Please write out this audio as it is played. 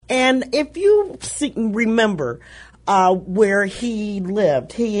And if you remember where he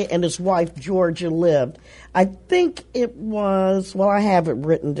lived, he and his wife Georgia lived, I think it was, well, I have it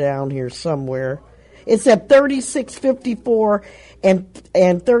written down here somewhere. It's at 3654 and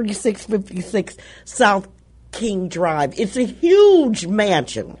 3656 South King Drive. It's a huge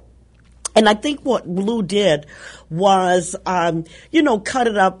mansion. And I think what Lou did was, cut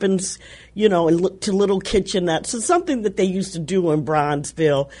it up and, to little kitchenettes. So something that they used to do in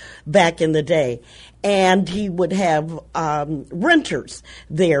Bronzeville back in the day. And he would have renters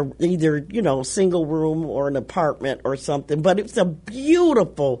there, either, single room or an apartment or something. But it's a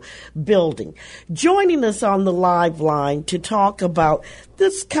beautiful building. Joining us on the live line to talk about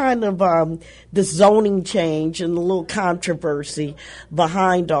this kind of the zoning change and the little controversy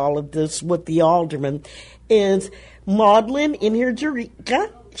behind all of this with the alderman is Maudlyne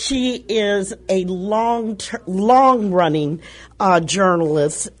Iherjiricka. She is a long-running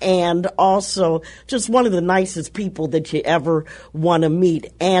journalist and also just one of the nicest people that you ever want to meet,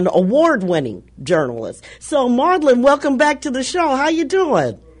 and award-winning journalist. So, Maudlyne, welcome back to the show. How you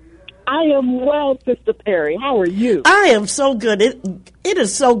doing? I am well, Sister Perri. How are you? I am so good. It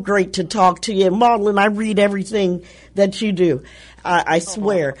is so great to talk to you. And Maudlyne, I read everything that you do. I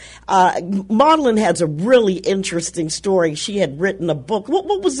swear. Maudlyne has a really interesting story. She had written a book.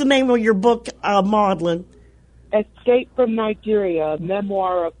 What was the name of your book, Maudlyne? Escape from Nigeria,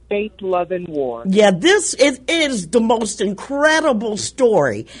 Memoir of Faith, Love, and War. Yeah, this is the most incredible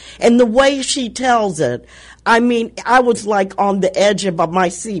story. And the way she tells it, I mean, I was like on the edge of my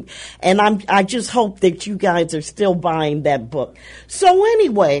seat. And I just hope that you guys are still buying that book. So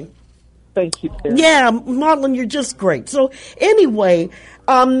anyway. Thank you, Perri. Yeah, Maudlyne, you're just great. So anyway,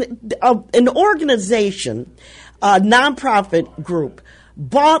 an organization, a nonprofit group,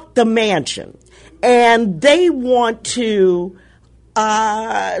 bought the mansion. And they want to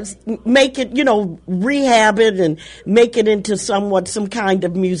make it, rehab it and make it into some kind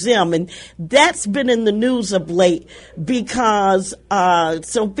of museum. And that's been in the news of late because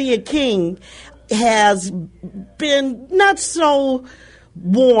Sophia King has been not so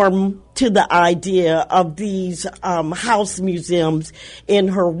warm to the idea of these house museums in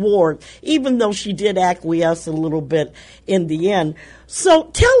her ward, even though she did acquiesce a little bit in the end. So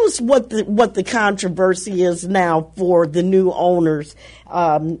tell us what the controversy is now for the new owners,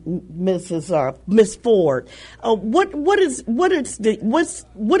 Miss Ford. What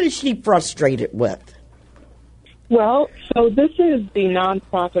is she frustrated with? Well, so this is the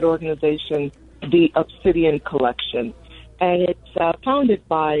nonprofit organization, the Obsidian Collection. And it's founded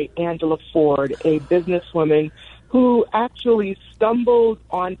by Angela Ford, a businesswoman who actually stumbled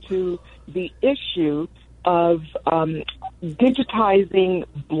onto the issue of digitizing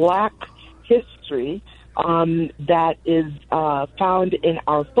Black history that is found in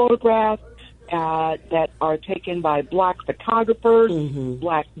our photographs that are taken by Black photographers,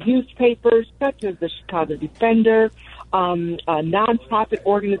 Black newspapers, such as the Chicago Defender, nonprofit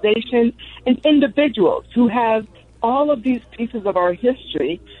organizations, and individuals who have all of these pieces of our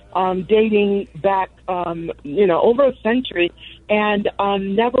history dating back, over a century and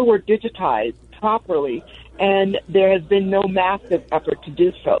never were digitized properly. And there has been no massive effort to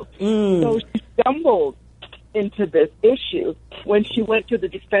do so. So she stumbled into this issue when she went to the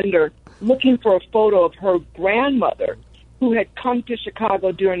Defender looking for a photo of her grandmother who had come to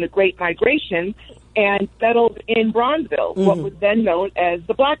Chicago during the Great Migration and settled in Bronzeville, what was then known as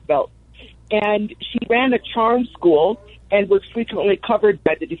the Black Belt. And she ran a charm school and was frequently covered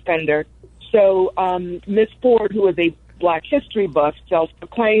by the Defender. So Miss Ford, who was a Black history buff,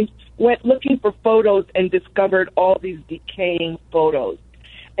 self-proclaimed, went looking for photos and discovered all these decaying photos.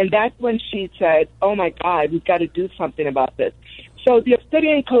 And that's when she said, oh, my God, we've got to do something about this. So the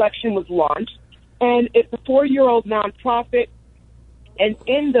Obsidian Collection was launched, and it's a 4-year-old nonprofit. And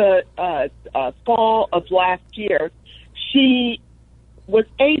in the fall of last year, she was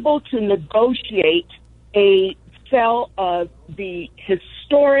able to negotiate a sale of the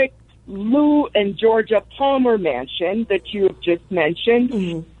historic Lou and Georgia Palmer mansion that you have just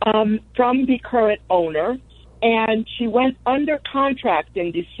mentioned from the current owner. And she went under contract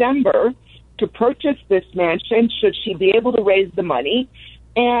in December to purchase this mansion should she be able to raise the money.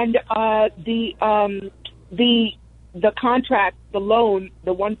 And the contract, the loan,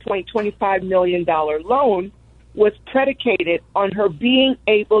 the $1.25 million loan, was predicated on her being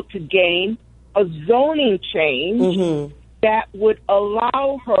able to gain a zoning change that would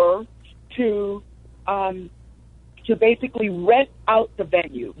allow her to basically rent out the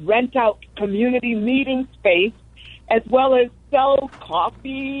venue, rent out community meeting space, as well as sell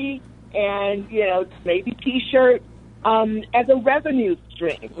coffee and, maybe T-shirts as a revenue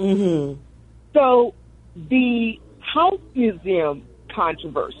stream. Mm-hmm. So the House Museum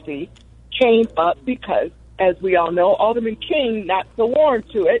controversy came up because, as we all know, Alderman King, not so warm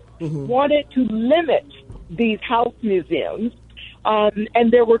to it, wanted to limit these house museums.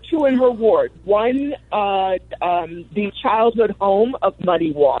 And there were two in her ward. One, the childhood home of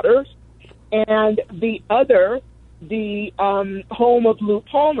Muddy Waters, and the other, the home of Lou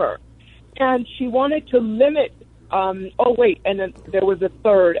Palmer. And she wanted to limit, and then there was a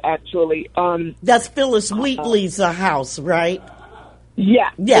third, actually. That's Phyllis Wheatley's house, right?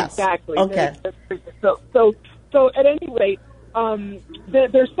 Yes, exactly. Okay. So at any rate,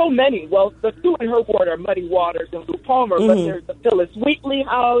 there's so many. Well, the two in her ward are Muddy Waters and Lou Palmer, but there's the Phyllis Wheatley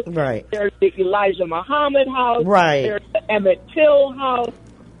house. Right. There's the Elijah Muhammad house. Right. There's the Emmett Till house.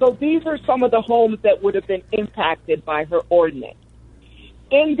 So these are some of the homes that would have been impacted by her ordinance.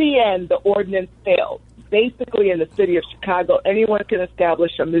 In the end, the ordinance failed. Basically, in the city of Chicago, anyone can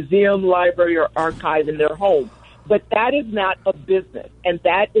establish a museum, library, or archive in their home. But that is not a business, and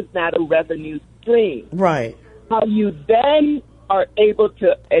that is not a revenue stream. Right. How you then are able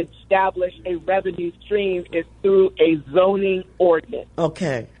to establish a revenue stream is through a zoning ordinance.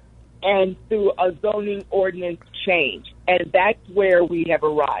 Okay. And through a zoning ordinance change. And that's where we have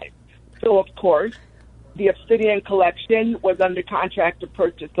arrived. So, of course, the Obsidian Collection was under contract to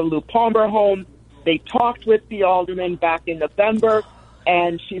purchase the Lou Palmer home. They talked with the alderman back in November,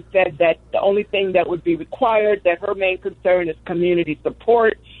 and she said that the only thing that would be required, that her main concern is community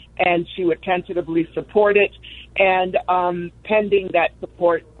support, and she would tentatively support it. And pending that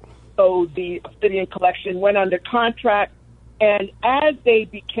support, so the Obsidian Collection went under contract. And as the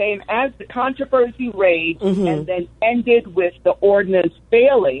controversy raged and then ended with the ordinance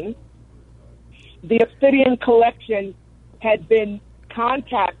failing, the Obsidian Collection had been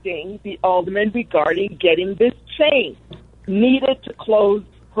contacting the alderman regarding getting this changed. Needed to close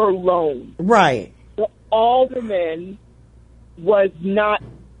her loan. Right. The alderman was not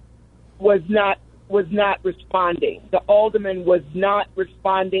responding. The alderman was not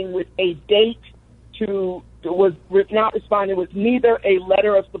responding with a date was not responding with neither a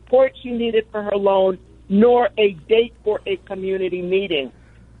letter of support she needed for her loan nor a date for a community meeting.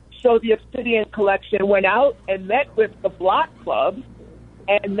 So the Obsidian Collection went out and met with the Block Club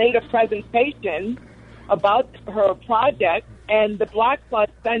and made a presentation about her project, and the Block Club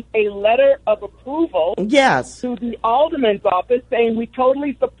sent a letter of approval to the alderman's office saying, we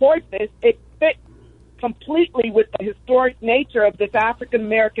totally support this. It fits completely with the historic nature of this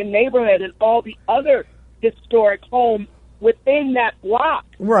African-American neighborhood and all the other historic homes within that block,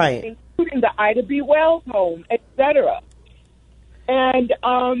 right, including the Ida B. Wells home, etc. And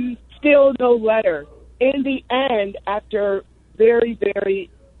still no letter. In the end, after very,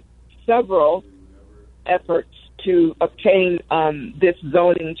 very several efforts to obtain this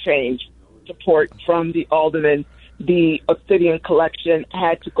zoning change support from the alderman, the Obsidian Collection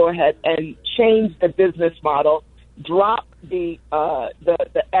had to go ahead and change the business model, drop the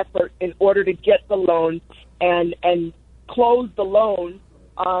effort in order to get the loan, and close the loan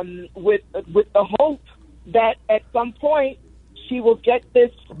with the hope that at some point she will get this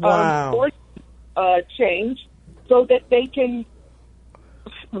change so that they can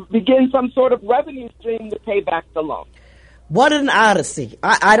begin some sort of revenue stream to pay back the loan. What an odyssey.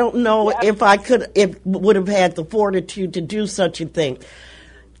 I don't know if would have had the fortitude to do such a thing.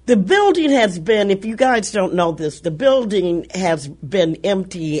 The building has been, if you guys don't know this, the building has been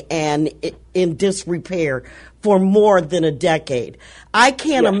empty and in disrepair for more than a decade. I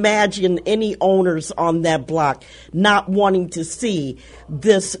can't imagine any owners on that block not wanting to see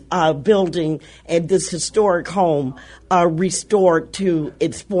this building and this historic home restored to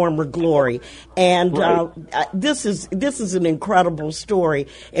its former glory. And this is an incredible story.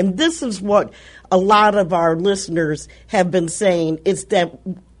 And this is what a lot of our listeners have been saying, is that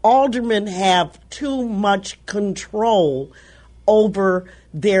aldermen have too much control over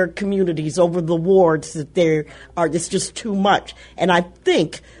their communities, over the wards, that it's just too much. And I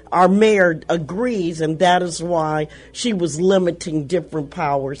think our mayor agrees, and that is why she was limiting different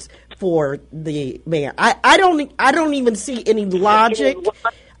powers for the mayor. I don't even see any logic.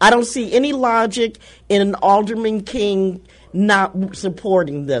 I don't see any logic in Alderman King not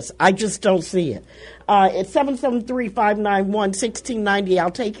supporting this. I just don't see it. It's 773-591-1690. I'll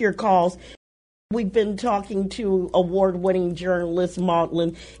take your calls. We've been talking to award-winning journalist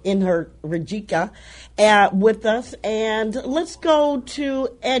Maudlyne Iherjiricka with us, and let's go to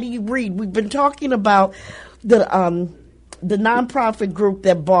Eddie Reed. We've been talking about the nonprofit group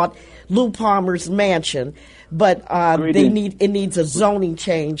that bought Lou Palmer's mansion. but it needs a zoning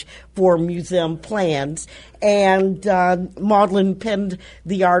change for museum plans. And Maudlyne penned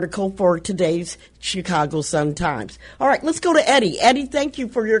the article for today's Chicago Sun-Times. All right, let's go to Eddie. Eddie, thank you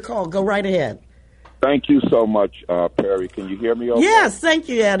for your call. Go right ahead. Thank you so much, Perry. Can you hear me okay? Yes, thank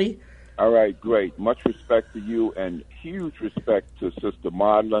you, Eddie. All right, great. Much respect to you and huge respect to Sister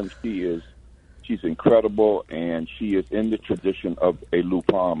Maudlyne. She's incredible, and she is in the tradition of a Lou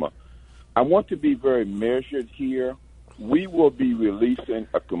Palmer. I want to be very measured here. We will be releasing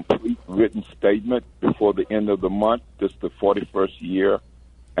a complete written statement before the end of the month. This is the 41st year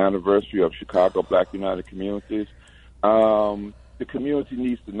anniversary of Chicago Black United Communities. The community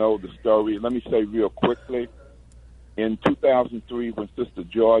needs to know the story. Let me say real quickly, in 2003, when Sister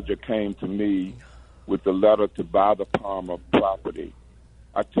Georgia came to me with the letter to buy the Palmer property,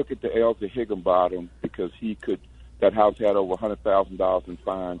 I took it to Elder Higginbottom because that house had over $100,000 in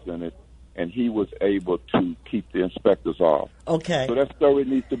fines in it, and he was able to keep the inspectors off. Okay. So that story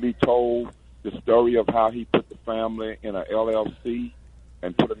needs to be told, the story of how he put the family in a LLC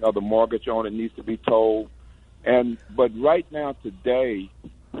and put another mortgage on it needs to be told. But right now, today,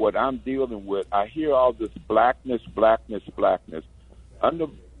 what I'm dealing with, I hear all this blackness. Under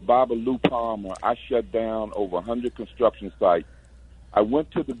Baba Lou Palmer, I shut down over 100 construction sites. I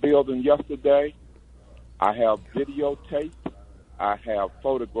went to the building yesterday. I have videotape. I have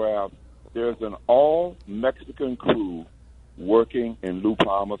photographs. There's an all-Mexican crew working in Lou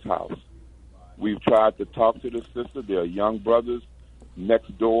Palmer's house. We've tried to talk to the sister. There are young brothers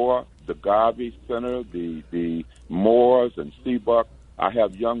next door, the Garvey Center, the Moores and Seabuck. I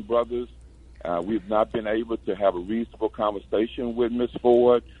have young brothers. We've not been able to have a reasonable conversation with Ms.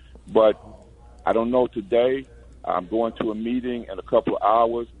 Ford, but I don't know today. I'm going to a meeting in a couple of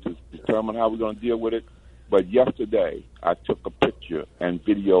hours to determine how we're going to deal with it. But yesterday, I took a picture and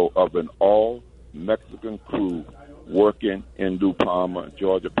video of an all-Mexican crew working in Lou Palmer,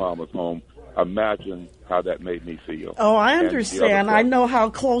 Georgia Palmer's home. Imagine how that made me feel. Oh, I understand. I know how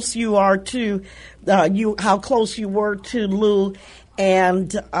close you are to how close you were to Lou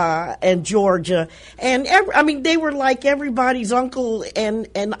and Georgia, and they were like everybody's uncle and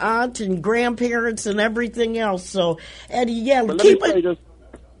aunt and grandparents and everything else. So, Eddie, keep it.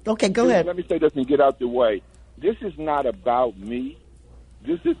 Okay, go ahead. Let me say this and get out the way. This is not about me.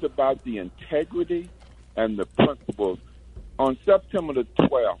 This is about the integrity and the principles. On September the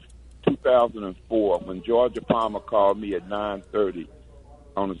 12th, 2004, when Georgia Palmer called me at 9:30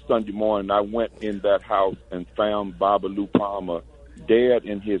 on a Sunday morning, I went in that house and found Baba Lou Palmer dead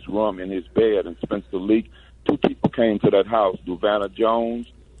in his room, in his bed in Spencer Leak. Two people came to that house, Duvana Jones,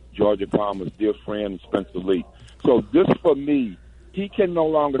 Georgia Palmer's dear friend, and Spencer Leak. So this, for me, he can no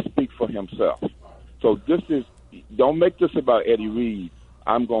longer speak for himself. So don't make this about Eddie Reed.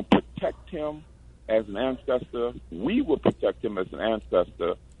 I'm going to protect him as an ancestor. We will protect him as an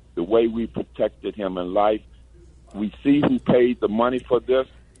ancestor the way we protected him in life. We see who paid the money for this,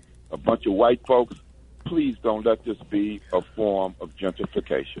 a bunch of white folks. Please don't let this be a form of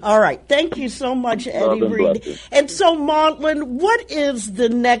gentrification. All right. Thank you so much, Eddie Reed. And so, Maudlyne, what is the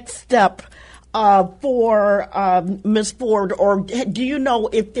next step for Ms. Ford, or do you know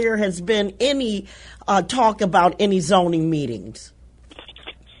if there has been any talk about any zoning meetings?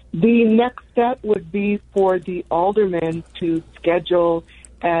 The next step would be for the aldermen to schedule,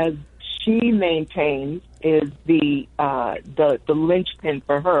 as she maintains is the linchpin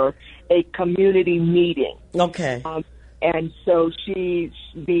for her, a community meeting. Okay. And so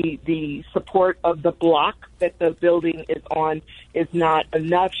the support of the block that the building is on is not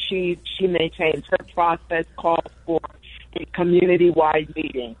enough. She maintains her process calls for a community-wide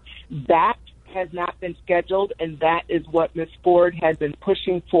meeting. That has not been scheduled, and that is what Ms. Ford has been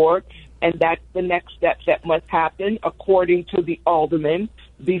pushing for, and that's the next step that must happen according to the alderman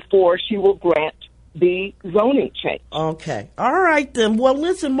before she will grant the zoning change. Okay. All right, then. Well,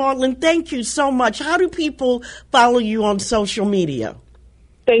 listen, Maudlyne, thank you so much. How do people follow you on social media?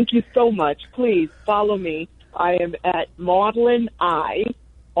 Thank you so much. Please follow me. I am at Maudlyne I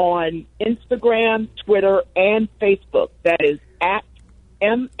on Instagram, Twitter, and Facebook. That is at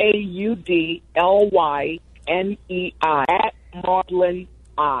MaudlyneI at Maudlyne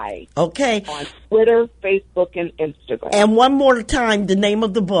I. Okay. On Twitter, Facebook, and Instagram. And one more time, the name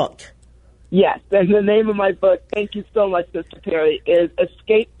of the book. Yes, and the name of my book, thank you so much, Sister Perri, is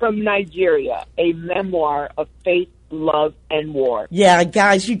Escape from Nigeria, a memoir of faith, love, and war. Yeah,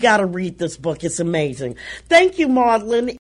 guys, you got to read this book. It's amazing. Thank you, Maudlyne.